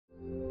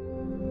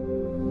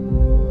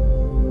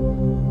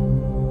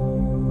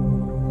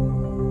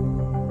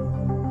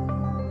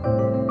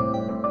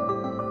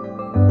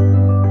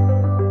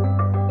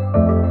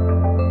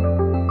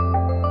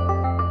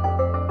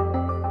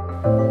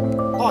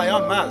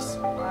Alice.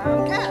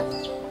 I'm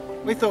Kath.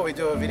 We thought we'd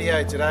do a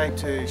video today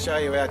to show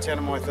you our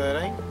Tanami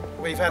 13.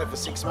 We've had it for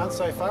 6 months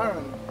so far,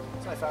 and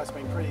so far it's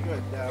been pretty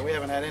good. We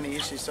haven't had any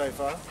issues so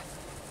far.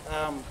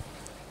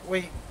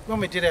 When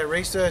we did our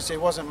research, there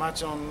wasn't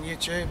much on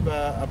YouTube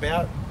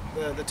about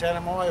the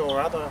Tanami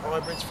or other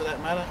hybrids for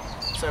that matter,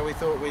 so we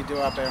thought we'd do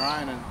up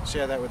our own and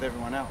share that with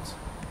everyone else.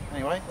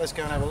 Anyway, let's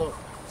go and have a look.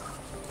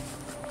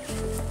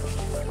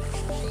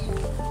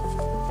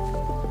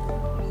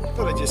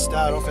 Thought I'd just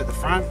start off at the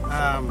front.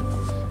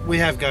 We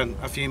have done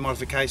a few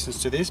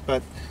modifications to this,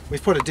 but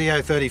we've put a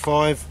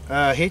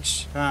DO35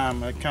 hitch.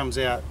 It comes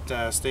out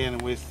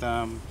standard with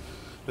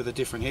a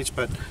different hitch,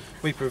 but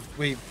we put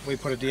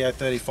a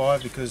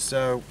DO35 because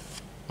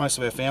most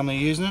of our family are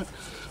using it.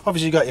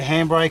 Obviously you've got your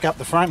handbrake up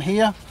the front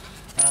here.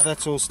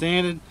 That's all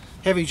standard.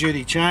 Heavy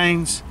duty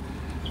chains.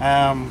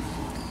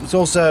 There's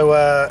also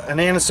an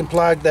Anderson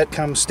plug that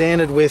comes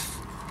standard with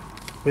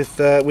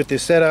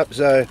this setup,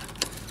 so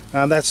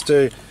that's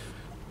to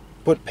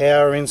put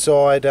power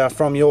inside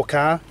from your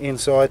car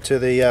inside to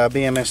the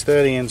BMS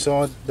 30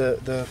 inside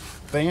the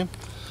van.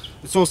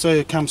 It's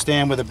also comes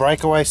down with a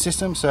breakaway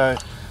system, so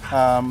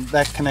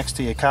that connects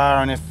to your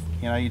car, and if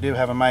you do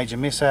have a major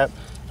mishap,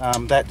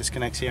 that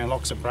disconnects here and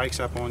locks the brakes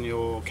up on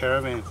your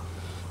Caravan.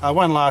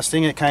 One last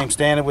thing, it came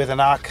standard with an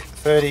ARC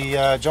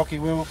 30 jockey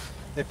wheel.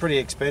 They're pretty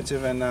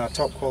expensive and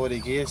top quality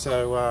gear,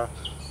 so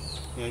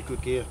yeah,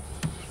 good gear.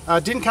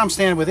 Didn't come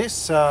standard with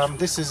this.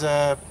 This is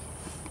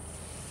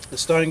the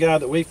stone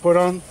guard that we've put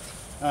on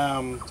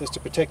just to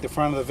protect the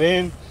front of the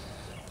van.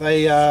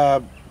 They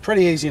are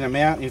pretty easy to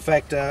mount. In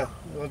fact, I've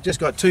just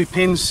got 2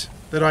 pins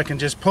that I can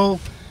just pull,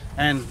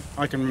 and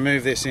I can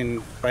remove this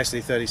in basically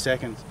 30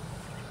 seconds.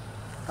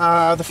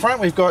 The front,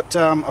 we've got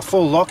a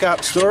full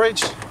lock-up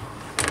storage.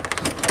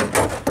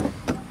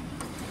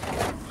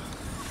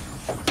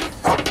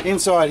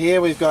 Inside here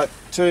we've got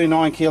 2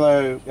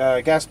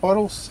 9-kilo gas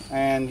bottles,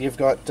 and you've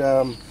got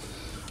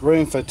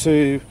room for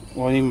 2,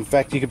 well, in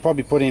fact you could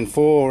probably put in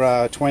 4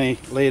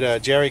 20-litre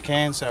jerry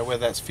cans, so whether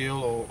that's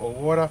fuel or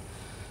water.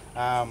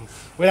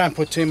 We don't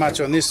put too much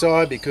on this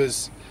side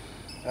because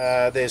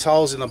there's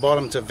holes in the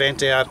bottom to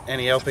vent out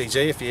any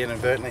LPG if you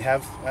inadvertently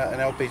have an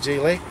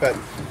LPG leak, but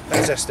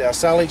that's just our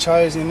sullage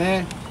hose in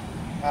there.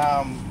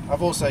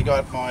 I've also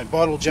got my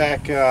bottle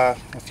jack, a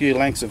few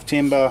lengths of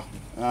timber,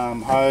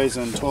 hose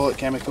and toilet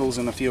chemicals,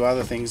 and a few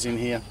other things in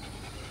here.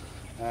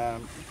 But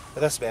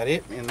that's about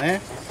it in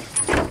there.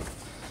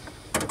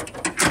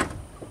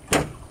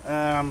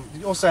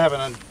 You also have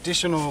an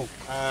additional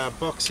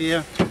box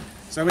here.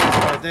 So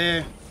inside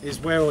there is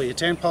where all your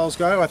tent poles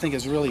go. I think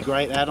it's a really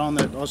great add-on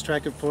that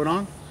Austrack have put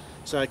on.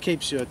 So it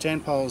keeps your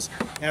tent poles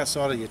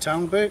outside of your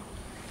tongue boot.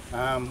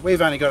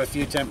 We've only got a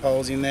few tent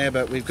poles in there,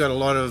 but we've got a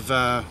lot of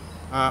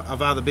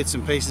other bits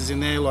and pieces in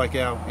there, like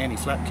our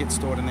anti-flap kit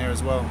stored in there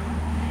as well.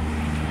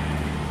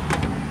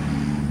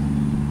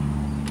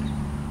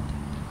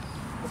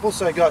 We've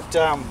also got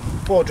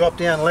 4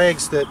 drop-down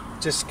legs that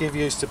just give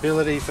you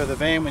stability for the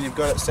van when you've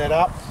got it set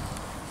up.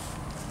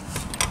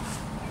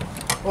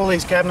 All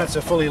these cabinets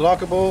are fully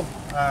lockable.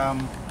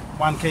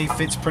 One key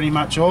fits pretty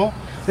much all.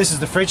 This is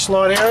the fridge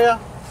slide area.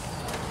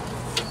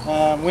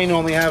 We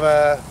normally have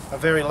a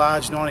very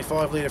large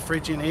 95-litre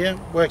fridge in here.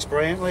 Works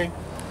brilliantly.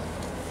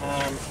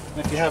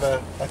 If you have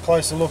a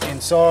closer look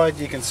inside,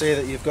 you can see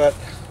that you've got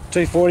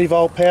 240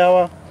 volt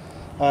power,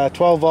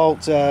 12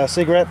 volt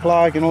cigarette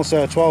plug, and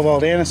also a 12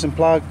 volt Anderson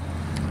plug.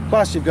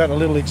 Plus you've got a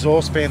little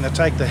exhaust fan that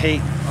take the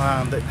heat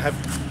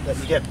that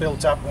you get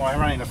built up while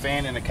running a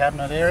fan in a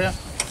cabinet area.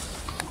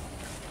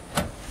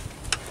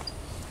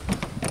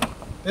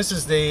 This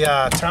is the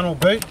tunnel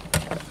boot.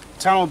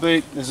 Tunnel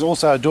boot, there's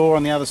also a door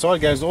on the other side. It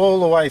goes all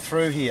the way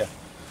through here.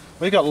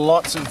 We've got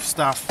lots of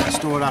stuff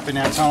stored up in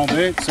our tunnel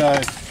boot. So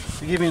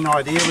to give you an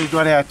idea, we've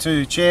got our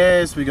 2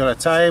 chairs, we've got a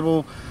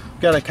table,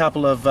 we've got a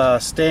couple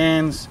of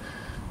stands.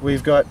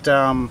 We've got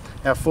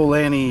our full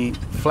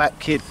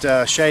anti-flap kit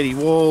shady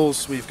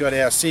walls. We've got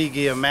our sea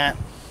gear mat.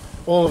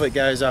 All of it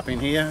goes up in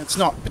here. It's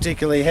not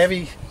particularly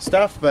heavy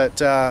stuff,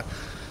 but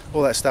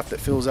all that stuff that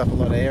fills up a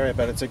lot of area,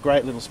 but it's a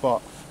great little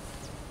spot.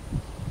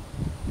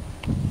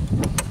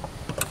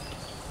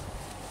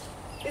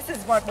 This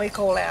is what we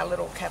call our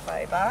little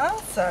cafe bar,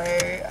 so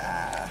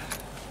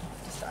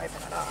just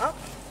open it up.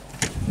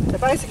 So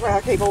basically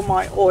I keep all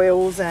my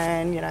oils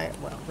and,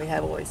 well, we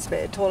have always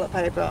spare toilet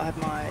paper. I have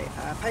my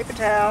paper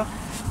towel,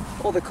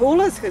 all the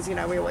coolers, because,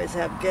 we always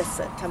have guests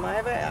that come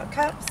over, our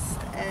cups,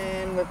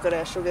 and we've got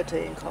our sugar,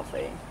 tea and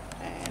coffee.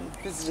 And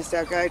this is just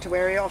our go-to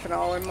area. Often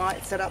I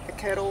might set up the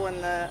kettle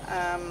and the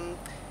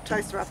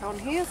toaster up on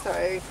here, so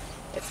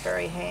it's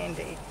very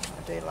handy.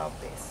 I do love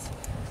this.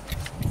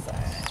 So,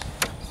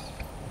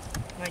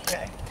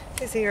 okay.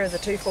 This here is a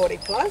 240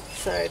 plug,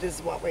 so this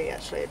is what we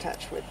actually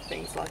attach with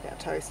things like our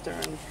toaster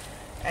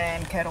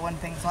and kettle and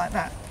things like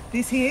that.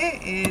 This here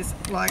is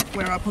like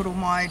where I put all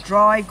my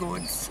dry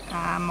goods,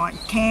 my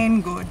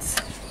canned goods,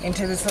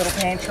 into this little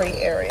pantry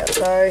area.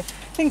 So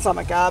things like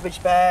my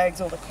garbage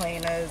bags, all the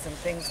cleaners and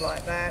things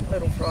like that,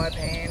 little fry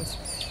pans,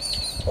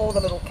 all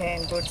the little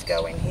canned goods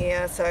go in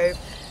here. So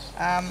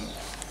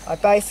I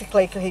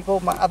basically keep all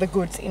my other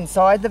goods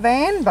inside the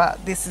van,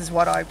 but this is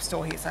what I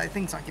store here. So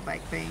things like your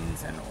baked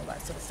beans and all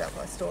that sort of stuff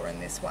I store in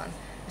this one.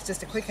 It's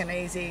just a quick and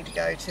easy to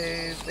go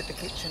to with the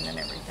kitchen and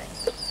everything.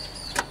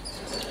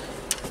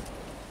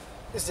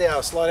 This is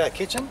our slide out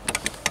kitchen.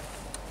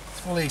 It's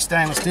fully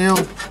stainless steel.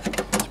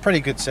 It's a pretty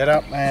good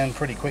setup and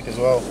pretty quick as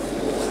well.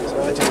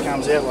 So it just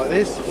comes out like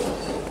this.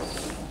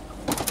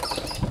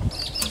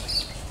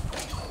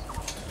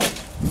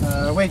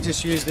 We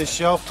just use this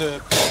shelf to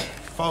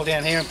fold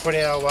down here and put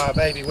our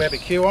baby Weber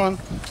Q on,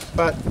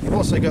 but you've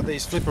also got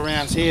these flip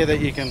arounds here that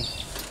you can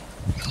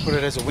put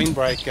it as a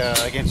windbreak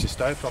against your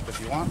stovetop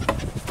if you want.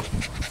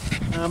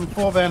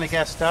 4-burner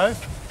gas stove.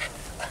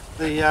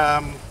 You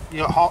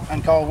got hot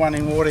and cold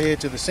running water here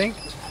to the sink.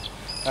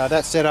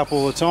 That's set up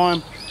all the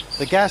time.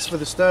 The gas for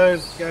the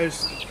stove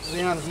goes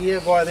down here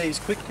via these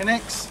quick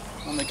connects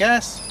on the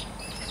gas.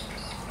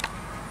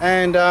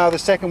 And the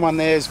second one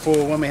there is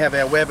for when we have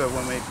our Weber,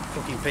 when we're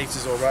cooking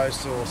pizzas or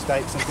roasts or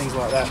steaks and things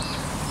like that.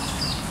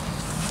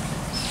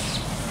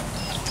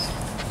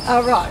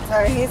 Right,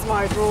 so here's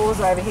my drawers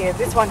over here.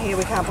 This one here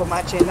we can't put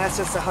much in, that's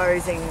just the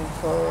hosing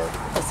for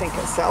the sink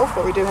itself,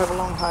 but we do have a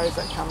long hose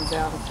that comes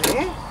out of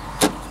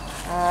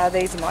there.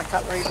 These are my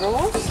cutlery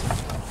drawers,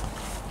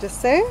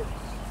 just there.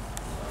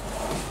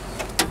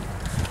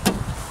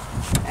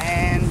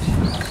 And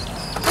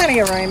plenty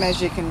of room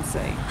as you can see,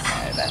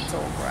 so that's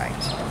all great.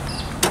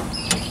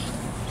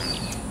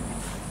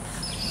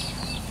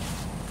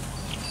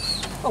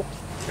 Oh,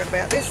 forgot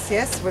about this,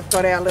 yes, we've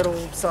got our little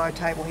side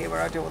table here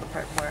where I do all the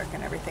prep work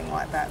and everything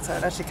like that, so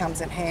it actually comes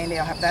in handy.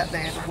 I have that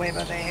there, the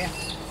Weber there,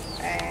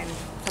 and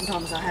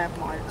sometimes I have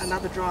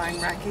another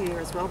drying rack here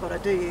as well, but I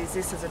do use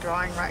this as a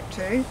drying rack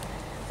too.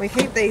 We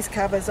keep these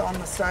covers on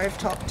the stove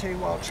top too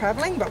while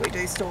travelling, but we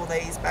do store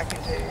these back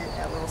into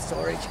our little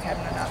storage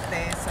cabinet up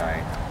there, so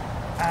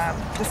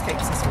just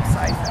keeps us all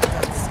safe.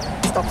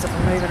 That stops it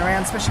from moving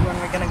around, especially when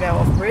we're going to go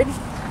off grid.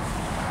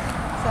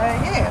 So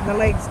yeah, the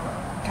legs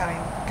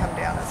come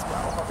down as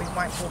well, but we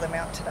won't pull them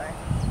out today.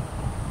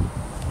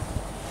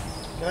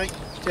 Okay,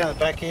 down the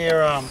back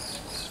here,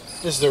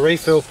 this is the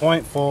refill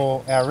point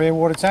for our rear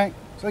water tank.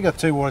 So we've got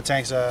 2 water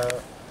tanks,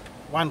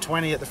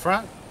 120 at the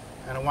front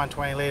and a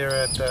 120 litre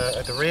at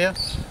the rear,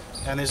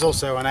 and there's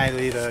also an 8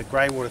 litre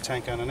grey water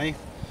tank underneath.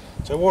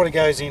 So water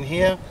goes in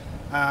here,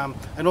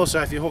 and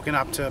also if you're hooking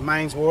up to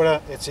mains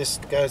water, it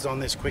just goes on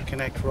this quick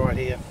connect right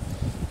here.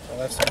 So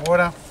that's the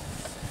water.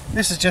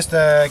 This is just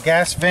a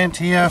gas vent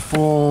here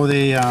for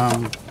the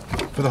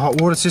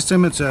hot water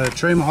system. It's a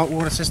Truma hot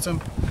water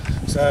system.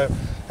 So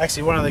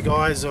actually one of the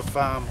guys off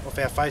our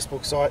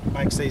Facebook site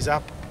makes these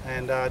up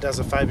and does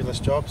a fabulous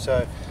job.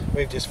 So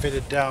we've just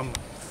fitted a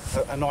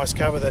nice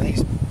cover that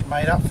he's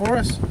made up for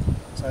us.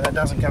 So that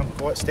doesn't come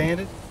quite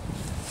standard.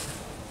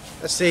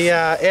 That's the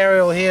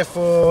aerial here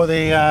for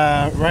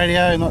the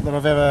radio. Not that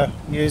I've ever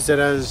used it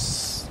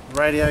as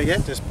radio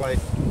yet, just played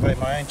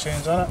my own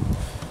tunes on it.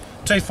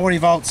 240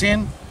 volts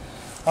in.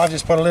 I've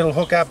just put a little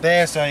hook up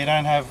there so you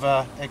don't have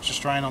extra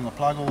strain on the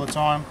plug all the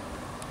time.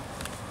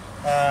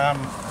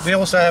 We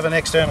also have an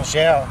external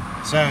shower.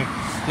 So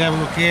if you have a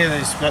look here,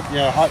 there's got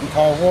your hot and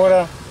cold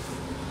water.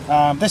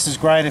 This is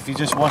great if you're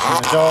just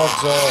washing the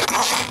dogs,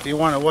 or if you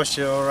want to wash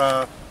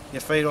your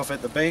feet off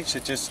at the beach.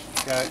 It just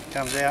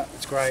comes out.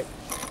 It's great.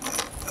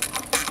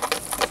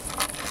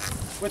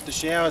 With the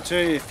shower too,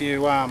 if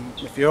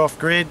you're off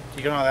grid,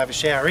 you can either have a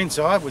shower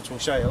inside, which we'll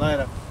show you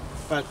later,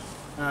 but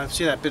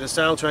see that bit of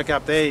sail track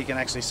up there, you can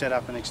actually set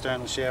up an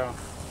external shower.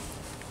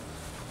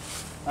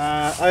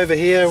 Over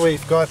here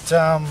we've got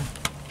the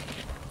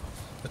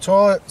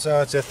toilet,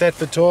 so it's a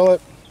Thetford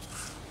toilet.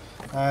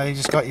 You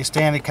just got your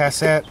standard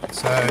cassette,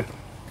 so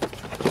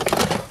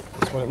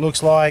that's what it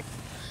looks like.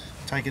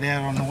 Take it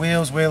out on the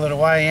wheels, wheel it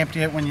away,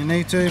 empty it when you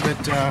need to,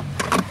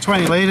 but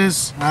 20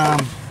 litres,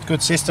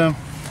 good system.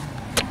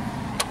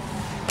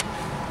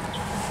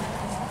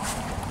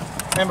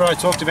 Remember I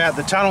talked about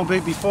the tunnel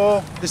boot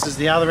before? This is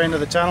the other end of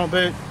the tunnel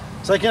boot.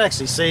 So you can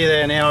actually see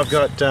there now I've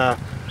got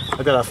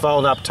a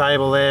fold up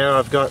table there.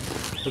 I've got,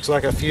 looks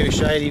like a few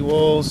shady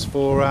walls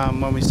for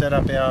when we set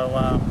up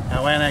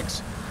our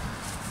annex.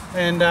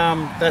 And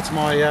that's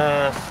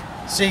my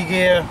Sea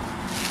Gear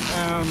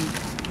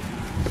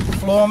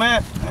floor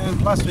mat. And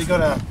plus we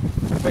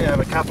have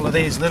a couple of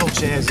these little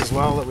chairs as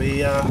well that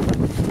we,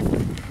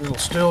 little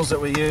stools that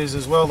we use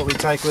as well that we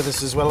take with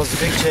us as well as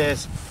the big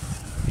chairs.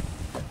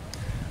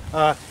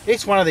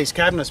 Each one of these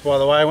cabinets, by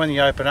the way, when you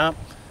open up,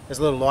 there's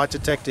a little light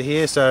detector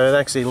here, so it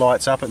actually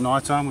lights up at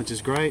night time, which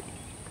is great.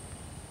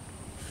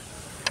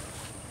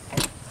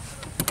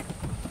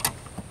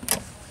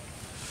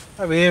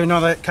 Over here,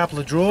 another couple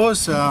of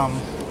drawers.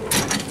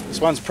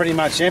 This one's pretty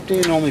much empty.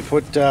 We normally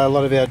put a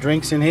lot of our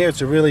drinks in here. It's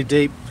a really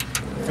deep,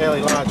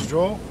 fairly large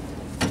drawer.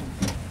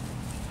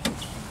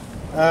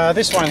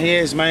 This one here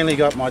has mainly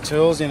got my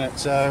tools in it,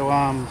 so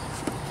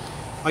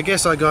I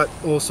guess I got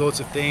all sorts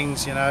of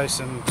things, you know,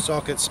 some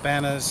sockets,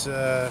 spanners.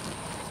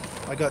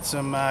 I got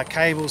some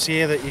cables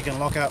here that you can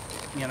lock up,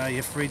 you know,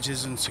 your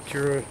fridges and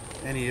secure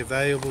any of your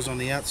valuables on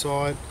the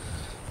outside.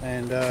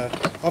 And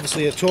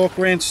obviously a torque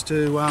wrench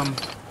to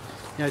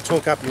you know,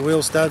 torque up your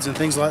wheel studs and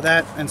things like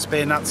that, and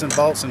spare nuts and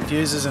bolts and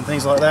fuses and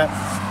things like that.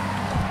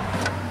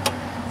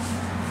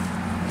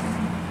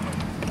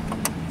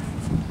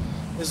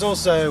 There's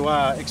also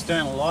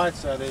external lights,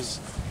 so there's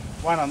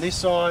one on this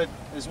side,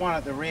 there's one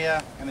at the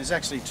rear, and there's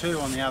actually two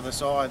on the other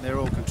side. They're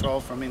all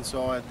controlled from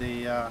inside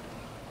the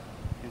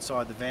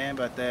van,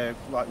 but they're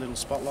like little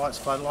spotlights,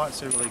 floodlights.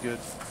 They're really good.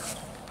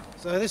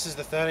 So this is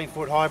the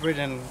 13-foot hybrid,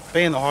 and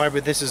being the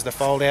hybrid, this is the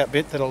fold-out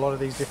bit that a lot of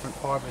these different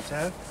hybrids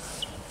have.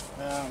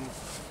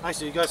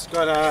 Actually, you've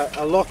got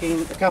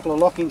a couple of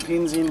locking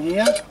pins in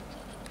here.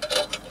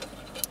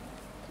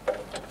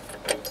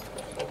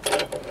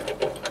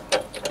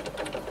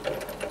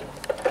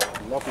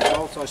 Locking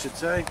bolts, I should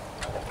say.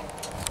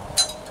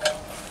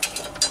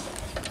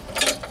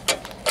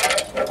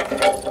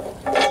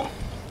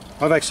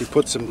 I've actually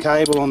put some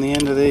cable on the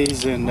end of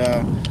these and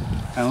a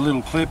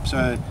little clip,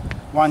 so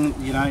one,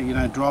 you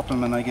don't drop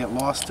them and they get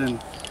lost,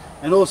 and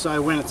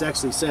also when it's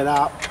actually set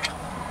up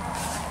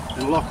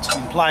and locked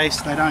in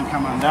place, they don't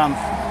come undone.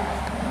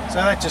 So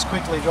that just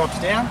quickly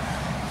drops down,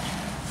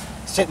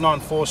 sitting on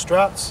 4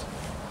 struts.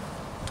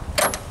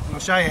 And I'll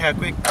show you how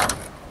quick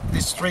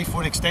this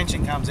 3-foot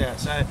extension comes out.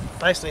 So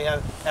basically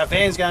our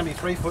van's going to be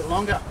 3 foot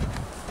longer.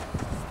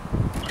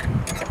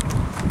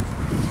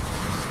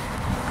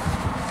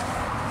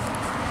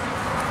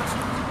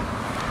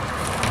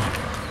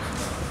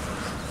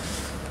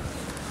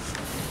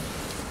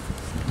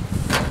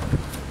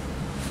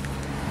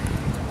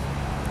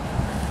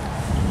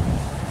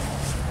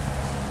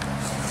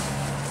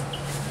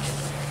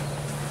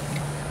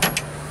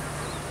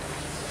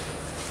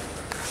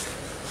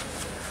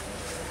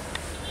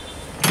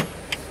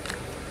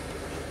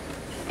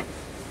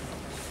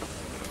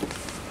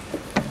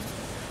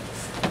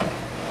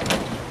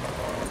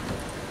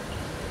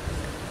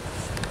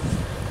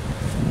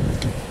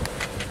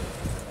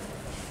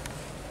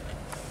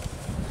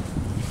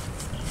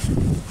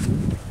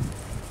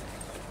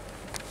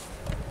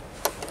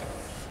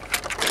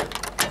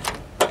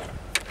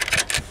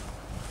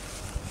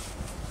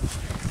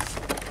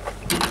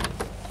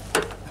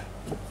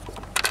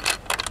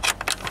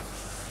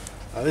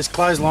 This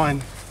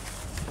clothesline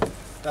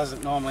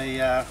doesn't normally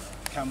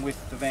come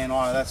with the van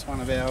either. That's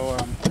one of our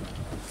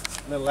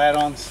little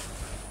add-ons.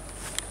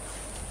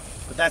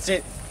 But that's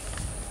it.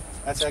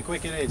 That's how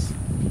quick it is.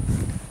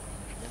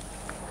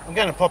 I'm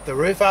going to pop the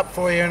roof up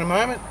for you in a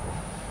moment.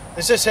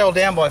 It's just held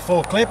down by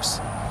 4 clips.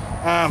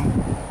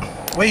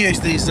 We use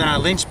these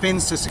lynch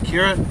pins to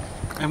secure it,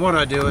 and what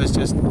I do is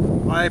just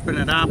I open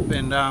it up,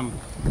 and I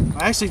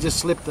actually just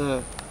slip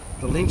the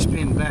lynch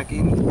pin back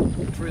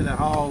in through the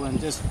hole and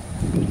just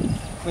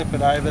clip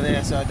it over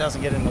there so it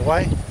doesn't get in the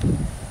way.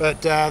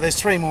 But there's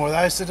 3 more of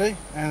those to do,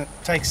 and it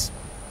takes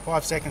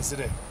 5 seconds to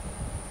do.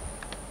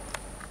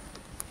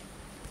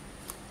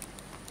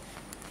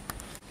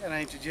 I'm going to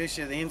introduce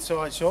you to the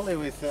inside shortly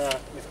with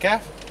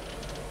Kath.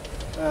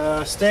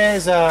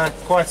 Stairs are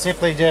quite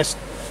simply just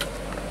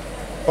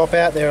pop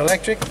out, they're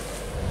electric.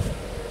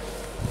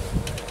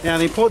 Now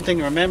the important thing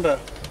to remember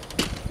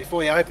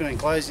before you open and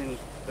closing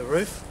the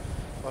roof,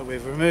 like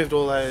we've removed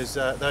all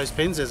those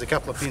pins, there's a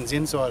couple of pins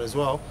inside as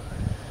well,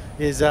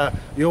 is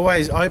you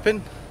always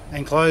open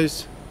and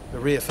close the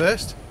rear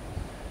first,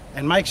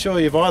 and make sure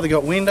you've either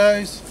got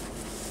windows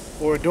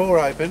or a door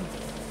open,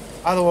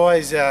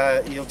 otherwise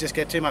you'll just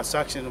get too much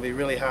suction. It'll be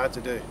really hard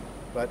to do.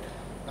 But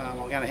I'm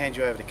going to hand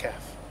you over to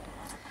Kath.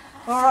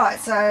 Alright,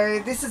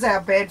 so this is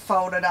our bed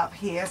folded up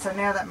here. So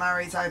now that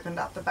Murray's opened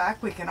up the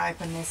back, we can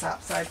open this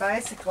up. So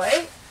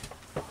basically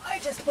I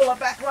just pull it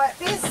back like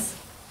this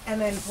and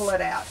then pull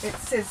it out.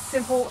 It's as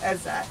simple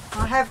as that.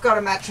 I have got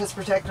a mattress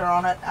protector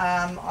on it.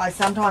 I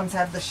sometimes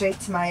have the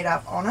sheets made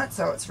up on it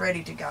so it's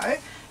ready to go,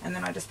 and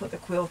then I just put the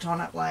quilt on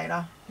it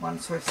later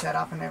once we've set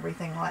up and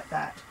everything like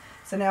that.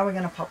 So now we're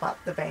going to pop up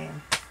the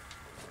van.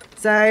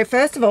 So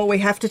first of all we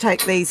have to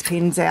take these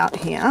pins out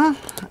here.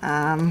 So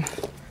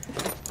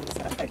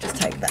I just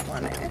take that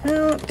one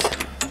out.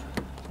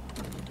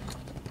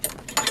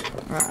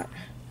 Right,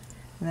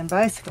 and then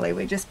basically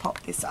we just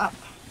pop this up.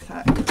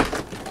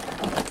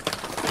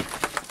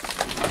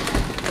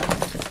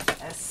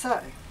 So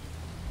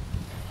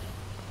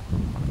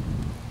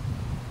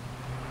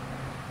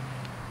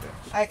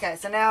okay,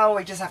 so now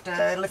we just have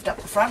to lift up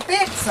the front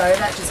bit, so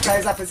that just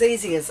goes up as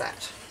easy as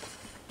that.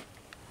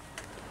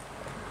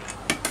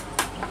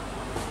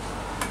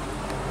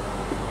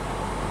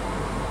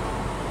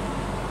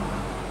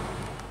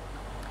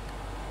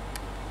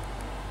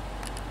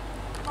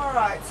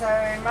 Alright, so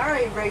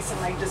Murray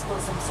recently just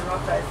put some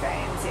Sirocco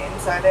fans in,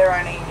 so they're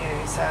only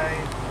new, so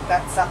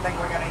that's something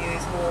we're going to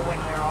use more when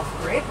we're off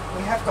grid.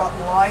 We have got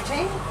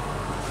lighting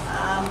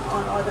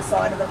on either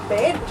side of the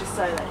bed, just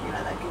so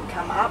that they can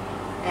come up,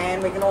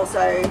 and we can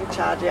also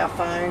charge our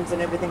phones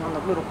and everything on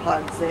the little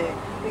plugs there.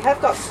 We have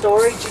got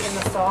storage in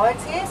the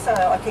sides here, so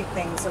I keep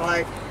things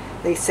like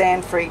these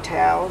sand-free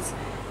towels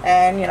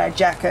and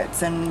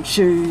jackets and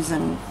shoes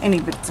and any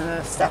bits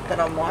of stuff that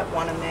I might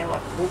want in there,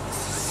 like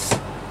books.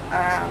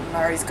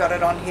 Murray's got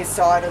it on his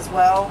side as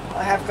well.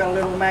 I have got a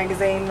little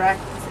magazine rack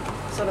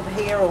sort of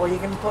here, or you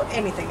can put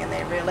anything in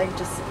there really,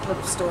 just a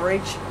little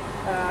storage.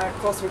 Of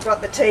course we've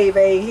got the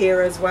TV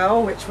here as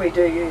well, which we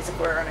do use if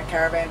we're in a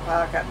caravan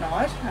park at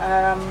night.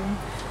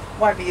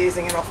 Won't be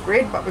using it off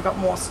grid, but we've got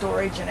more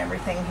storage and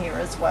everything here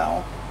as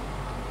well.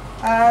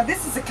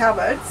 This is a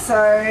cupboard,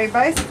 so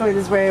basically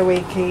this is where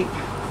we keep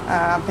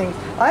things.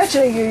 I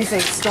actually use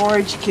these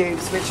storage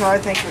cubes, which I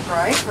think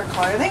are great for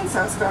clothing,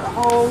 so it's got a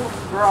whole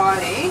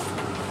variety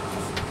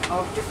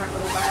of different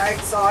little bag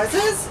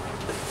sizes,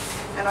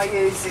 and I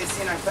use this,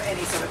 you know, for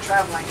any sort of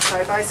travelling.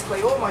 So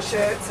basically all my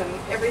shirts and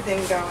everything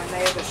go in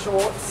there, the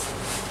shorts,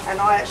 and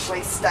I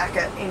actually stack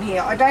it in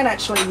here. I don't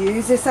actually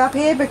use this up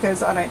here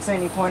because I don't see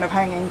any point of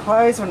hanging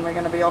clothes when we're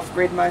going to be off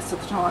grid most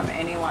of the time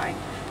anyway.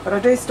 But I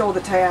do store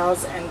the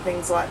towels and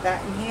things like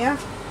that in here,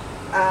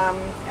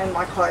 and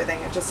my clothing,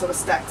 it just sort of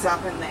stacks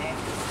up in there.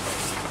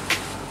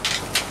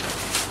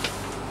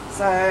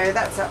 So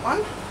that's that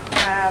one.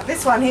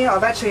 This one here,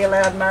 I've actually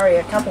allowed Murray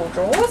a couple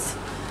drawers.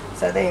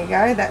 So there you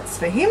go, that's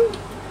for him.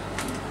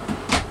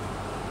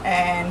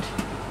 And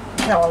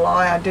tell a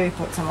lie, I do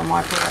put some of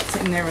my products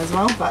in there as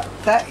well, but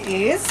that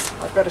is,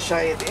 I've got to show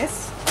you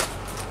this.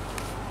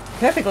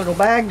 Perfect little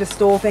bag to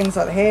store things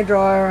like the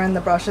hairdryer and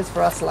the brushes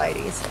for us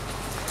ladies.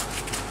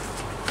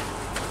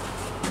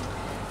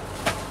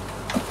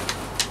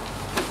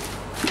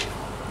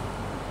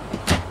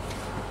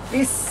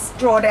 This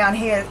drawer down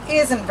here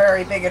isn't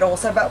very big at all,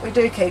 so, but we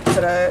do keep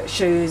sort of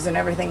shoes and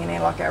everything in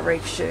here, like our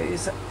reef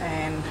shoes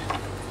and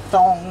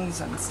thongs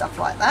and stuff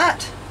like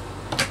that.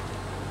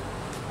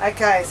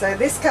 Okay, so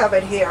this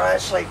cupboard here, I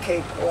actually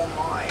keep all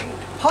my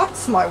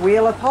pots, my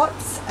wheeler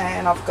pots,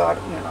 and I've got,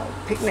 you know,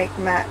 picnic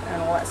mat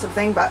and all that sort of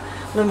thing, but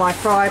my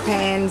fry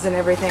pans and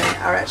everything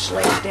are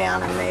actually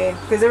down in there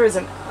because there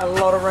isn't a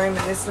lot of room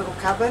in this little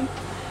cupboard,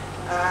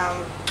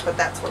 but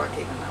that's what I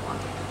keep in that one.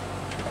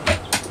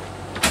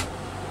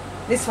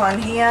 This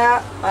one here,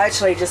 I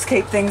actually just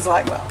keep things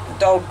like, well, the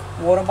dog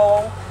water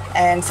bowl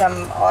and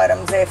some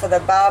items there for the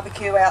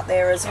barbecue out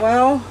there as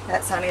well.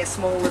 That's only a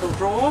small little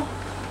drawer.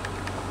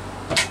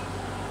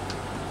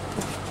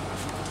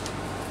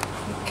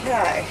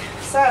 Okay,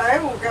 so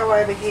we'll go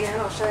over here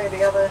and I'll show you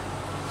the other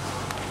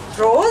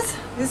drawers.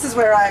 This is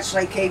where I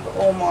actually keep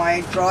all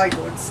my dry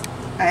goods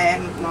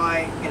and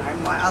my, you know,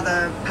 my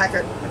other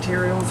packet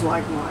materials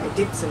like my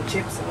dips and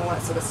chips and all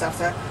that sort of stuff.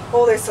 So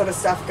all this sort of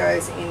stuff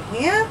goes in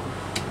here.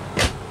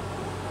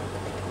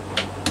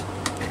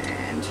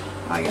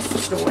 I used to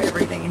store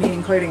everything in here,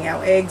 including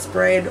our eggs,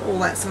 bread, all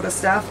that sort of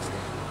stuff.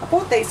 I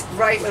bought these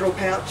great little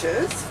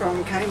pouches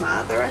from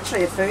Kmart. They're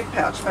actually a food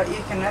pouch, but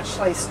you can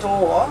actually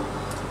store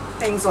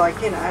things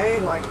like, you know,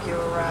 like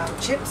your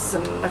chips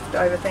and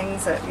leftover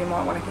things that you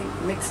might want to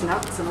keep, mixed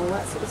nuts and all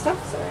that sort of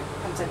stuff. So it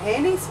comes in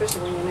handy,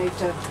 especially when you need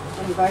to,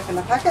 when you've opened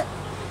the packet.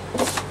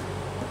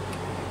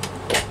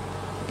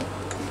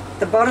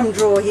 The bottom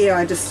drawer here,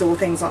 I just store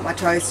things like my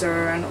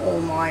toaster and all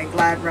my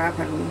Glad wrap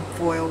and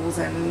foils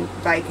and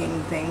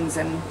baking things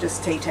and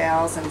just tea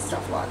towels and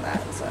stuff like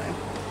that. So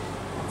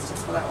that's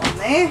just for that one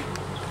there.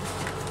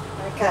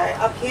 Okay,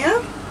 up here,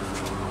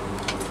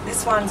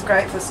 this one's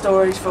great for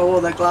storage for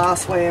all the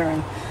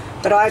glassware,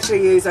 but I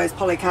actually use those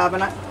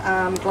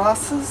polycarbonate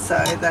glasses so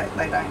that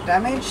they don't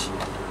damage.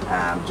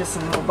 Just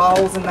some little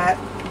bowls and that,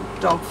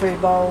 dog food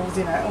bowls,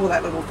 you know, all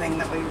that little thing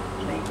that we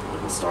need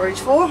little storage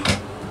for.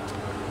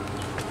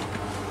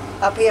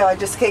 Up here I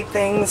just keep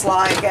things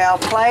like our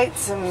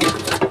plates and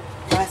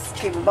nice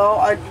keep a bowl.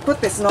 I put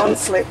this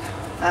non-slip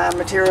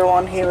material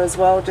on here as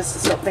well just to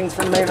stop things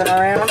from moving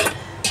around.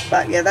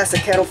 But yeah, that's a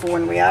kettle for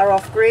when we are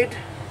off grid.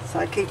 So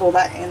I keep all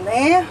that in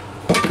there.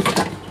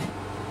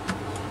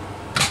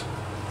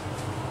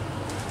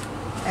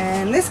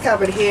 And this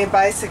cupboard here,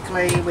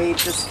 basically we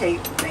just keep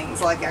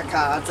things like our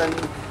cards and,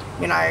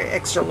 you know,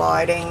 extra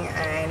lighting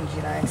and,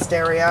 you know,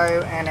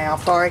 stereo and our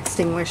fire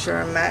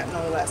extinguisher and mat and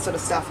all that sort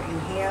of stuff in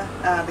here.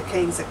 The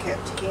keys are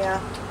kept here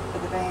for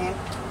the van,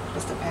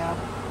 just a power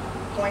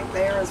point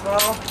there as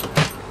well.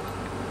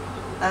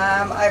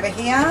 Over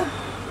here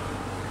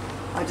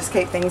I just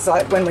keep things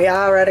like when we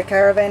are at a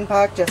caravan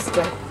park, just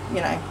to,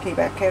 you know, keep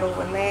our kettle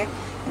in there,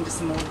 and just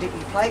some more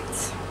dippy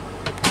plates.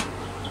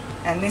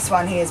 And this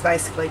one here is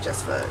basically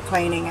just for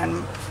cleaning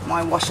and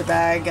my washer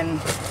bag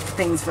and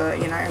things for,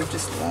 you know,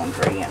 just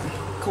laundry and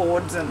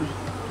cords and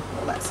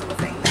all that sort of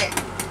thing there.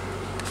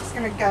 Just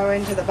going to go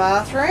into the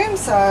bathroom.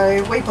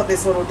 So we put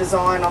this little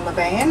design on the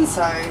van,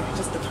 so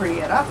just to pretty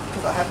it up,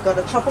 because I have got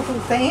a tropical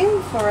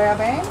theme for our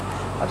van.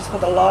 I'll just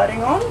put the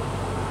lighting on.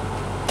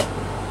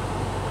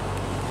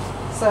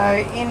 So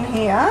in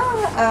here,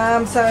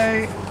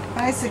 so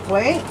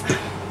basically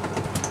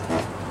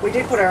we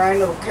did put our own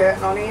little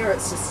curtain on here.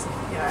 It's just,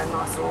 you know, a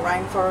nice little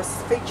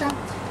rainforest feature.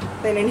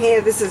 Then in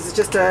here, this is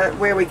just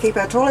where we keep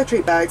our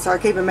toiletry bags. So I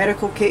keep a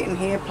medical kit in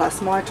here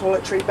plus my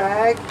toiletry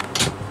bag.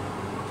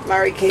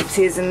 Murray keeps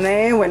his in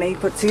there when he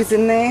puts his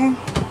in there.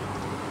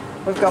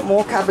 We've got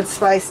more cupboard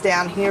space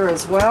down here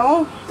as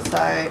well.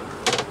 So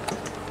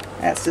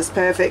that's just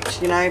perfect,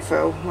 you know,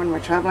 for when we're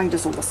travelling,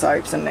 just all the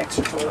soaps and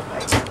extra toilet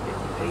paper and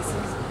different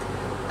pieces.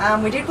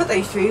 We did put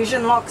the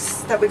fusion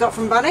locks that we got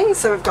from Bunnings.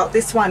 So we've got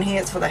this one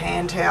here, it's for the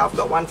hand towel. I've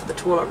got one for the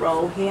toilet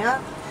roll here.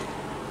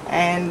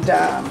 And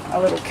a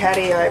little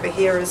caddy over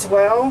here as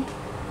well.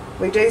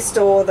 We do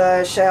store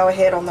the shower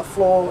head on the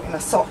floor in a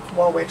sock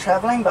while we're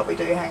travelling, but we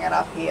do hang it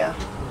up here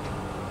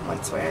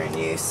once we're in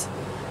use.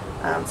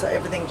 So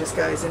everything just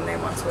goes in there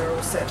once we're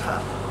all set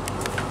up.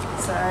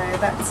 So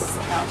that's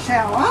our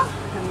shower,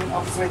 and then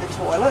obviously the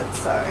toilet.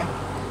 So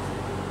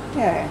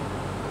yeah,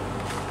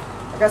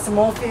 I've got some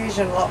more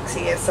fusion locks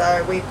here.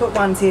 So we put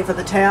ones here for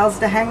the towels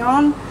to hang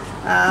on.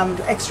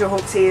 Extra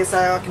hooks here so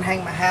I can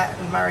hang my hat,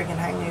 and Murray can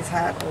hang his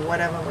hat, or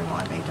whatever we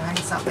might need to hang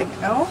something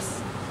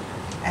else.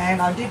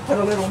 And I did put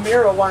a little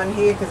mirror one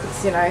here because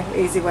it's, you know,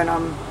 easy when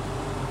I'm,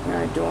 you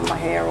know, doing my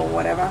hair or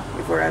whatever,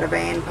 if we're at a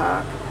van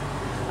park.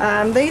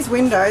 These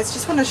windows,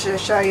 just want to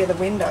show you the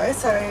windows,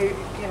 so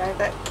you know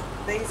that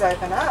these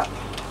open up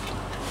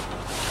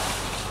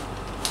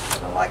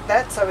sort of like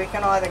that, so we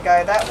can either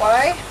go that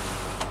way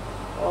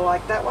or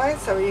like that way.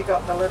 So you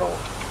got the little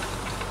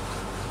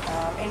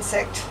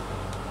insect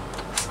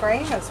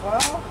screen as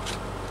well.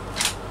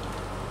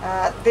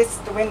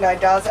 The window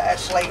does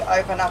actually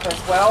open up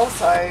as well,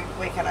 so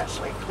we can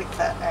actually click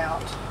that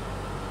out.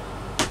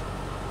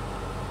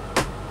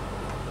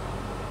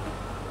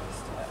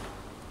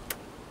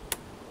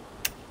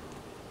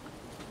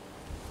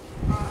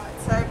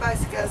 Alright, so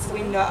basically it's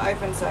window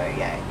open, so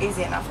yeah,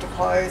 easy enough to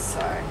close. So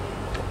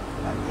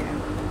yeah.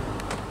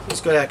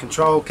 It's got our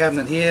control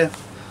cabinet here,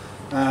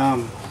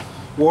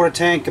 water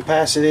tank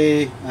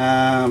capacity,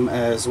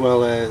 as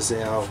well as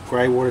our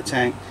grey water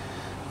tank,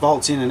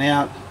 bolts in and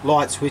out,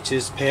 light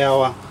switches,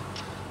 power.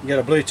 You got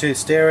a Bluetooth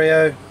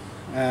stereo,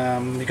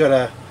 you got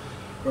a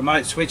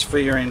remote switch for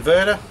your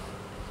inverter,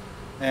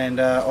 and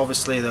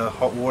obviously the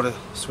hot water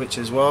switch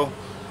as well.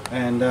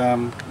 And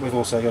we've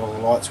also got all the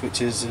light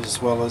switches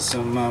as well as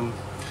some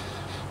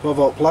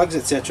 12-volt plugs,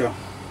 etc.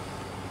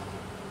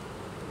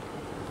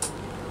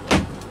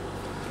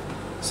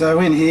 So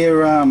in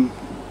here,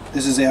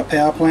 this is our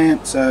power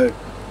plant. So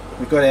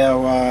we've got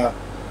our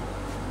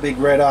big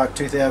red arc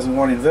 2000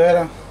 watt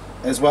inverter,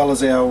 as well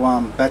as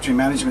our battery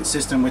management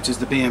system, which is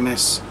the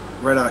BMS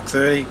Red Arc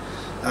 30.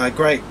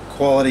 Great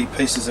quality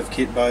pieces of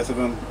kit, both of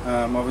them,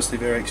 obviously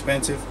very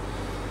expensive.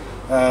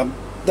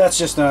 That's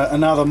just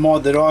another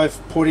mod that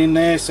I've put in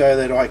there so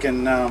that I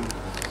can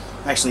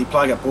actually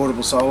plug a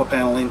portable solar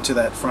panel into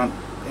that front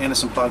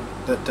Anderson plug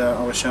that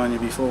I was showing you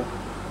before.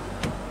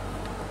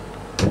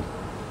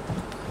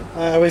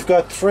 We've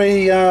got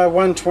three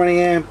 120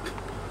 amp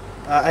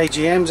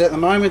AGMs at the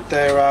moment.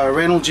 They're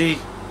Reynolds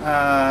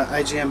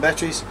AGM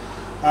batteries.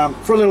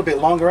 For a little bit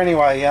longer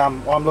anyway.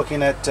 I'm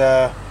looking at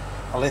a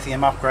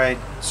lithium upgrade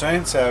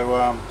soon,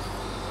 so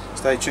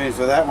stay tuned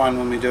for that one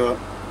when we do it.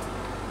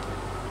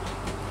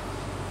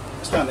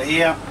 Just under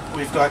here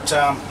we've got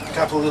a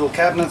couple of little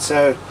cabinets.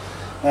 So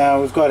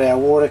we've got our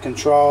water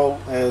control,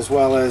 as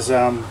well as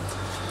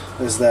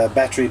there's the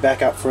battery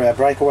backup for our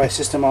breakaway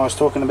system I was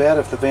talking about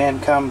if the van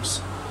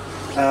comes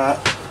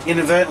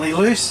inadvertently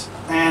loose.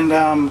 And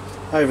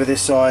over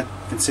this side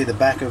you can see the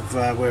back of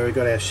where we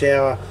got our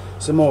shower.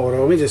 Some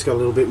more, we just got a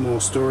little bit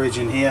more storage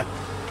in here,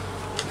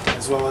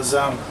 as well as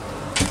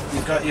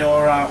you've got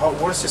your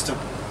hot water system.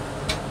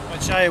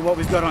 I'll show you what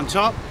we've got on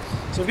top.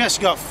 So we've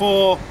actually got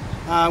four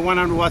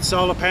 100 watt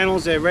solar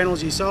panels. They're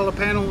Reynolds solar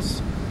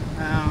panels.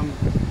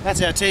 That's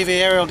our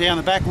TV aerial down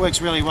the back, works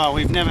really well.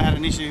 We've never had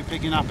an issue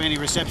picking up any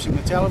reception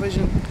with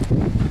television.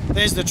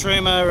 There's the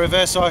Truma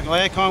reverse cycle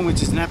aircon,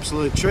 which is an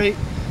absolute treat.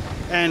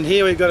 And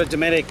here we've got a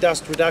Dometic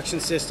dust reduction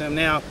system.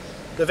 Now,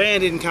 the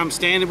van didn't come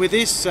standard with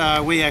this.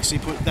 We actually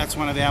that's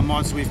one of our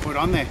mods we've put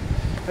on there.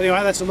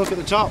 Anyway, that's a look at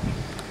the top.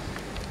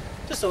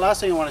 Just the last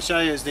thing I want to show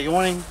you is the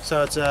awning.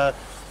 So it's a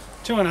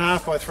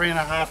 2.5 by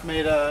 3.5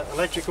 meter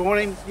electric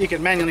awning. You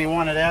can manually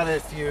wind it out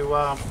if you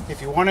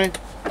want to,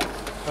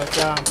 but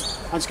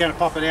I'm just going to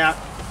pop it out.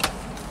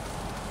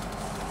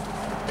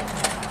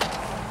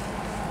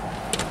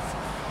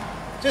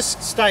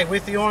 Just stay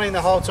with the awning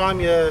the whole time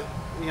you're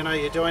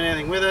doing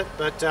anything with it,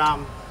 but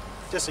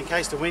just in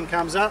case the wind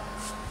comes up.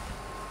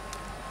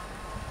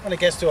 When it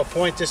gets to a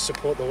point, just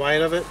support the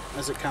weight of it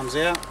as it comes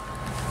out.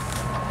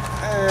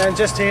 And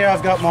just here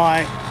I've got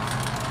my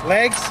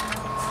legs.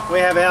 We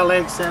have our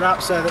legs set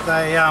up so that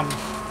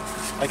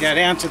they go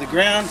down to the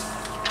ground.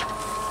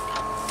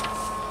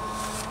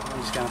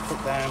 I'm just going to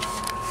put them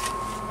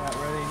out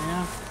ready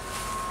now.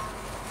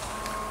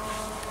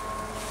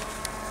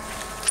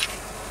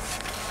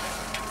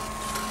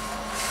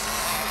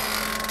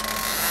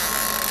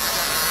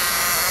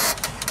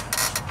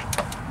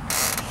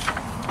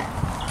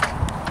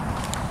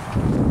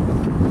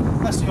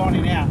 That's the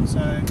awning out,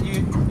 so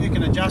you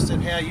can adjust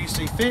it how you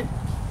see fit,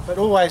 but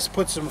always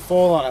put some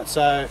fall on it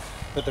so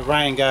that the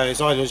rain goes.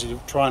 I usually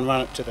try and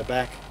run it to the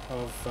back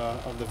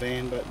of the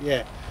van, but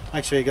yeah,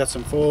 make sure you got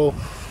some fall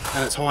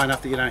and it's high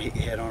enough that you don't hit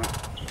your head on it.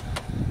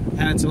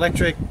 And it's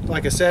electric,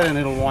 like I said, and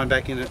it'll wind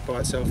back in it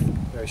by itself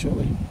very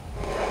shortly.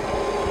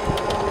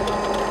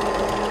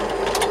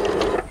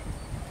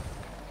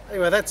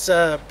 Anyway, that's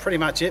pretty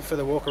much it for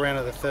the walk around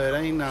of the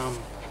 13.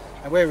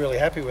 And we're really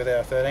happy with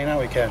our 13,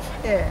 aren't we, Kath?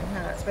 Yeah,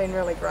 no, it's been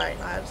really great.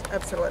 I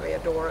absolutely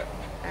adore it.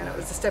 And it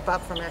was a step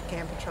up from our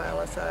camper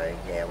trailer, so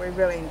yeah, we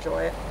really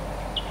enjoy it.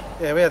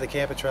 Yeah, we had the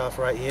camper trailer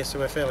for 8 years, so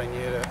we're fairly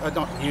new to,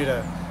 not new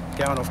to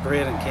going off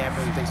grid and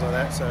camping and things like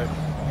that. So,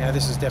 yeah,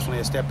 this is definitely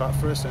a step up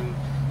for us, and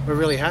we're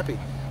really happy.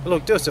 But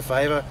look, do us a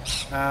favour.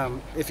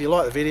 If you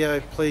like the video,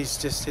 please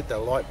just hit the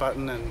like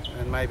button,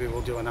 and maybe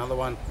we'll do another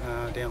one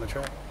down the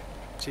track.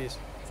 Cheers.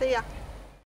 See ya.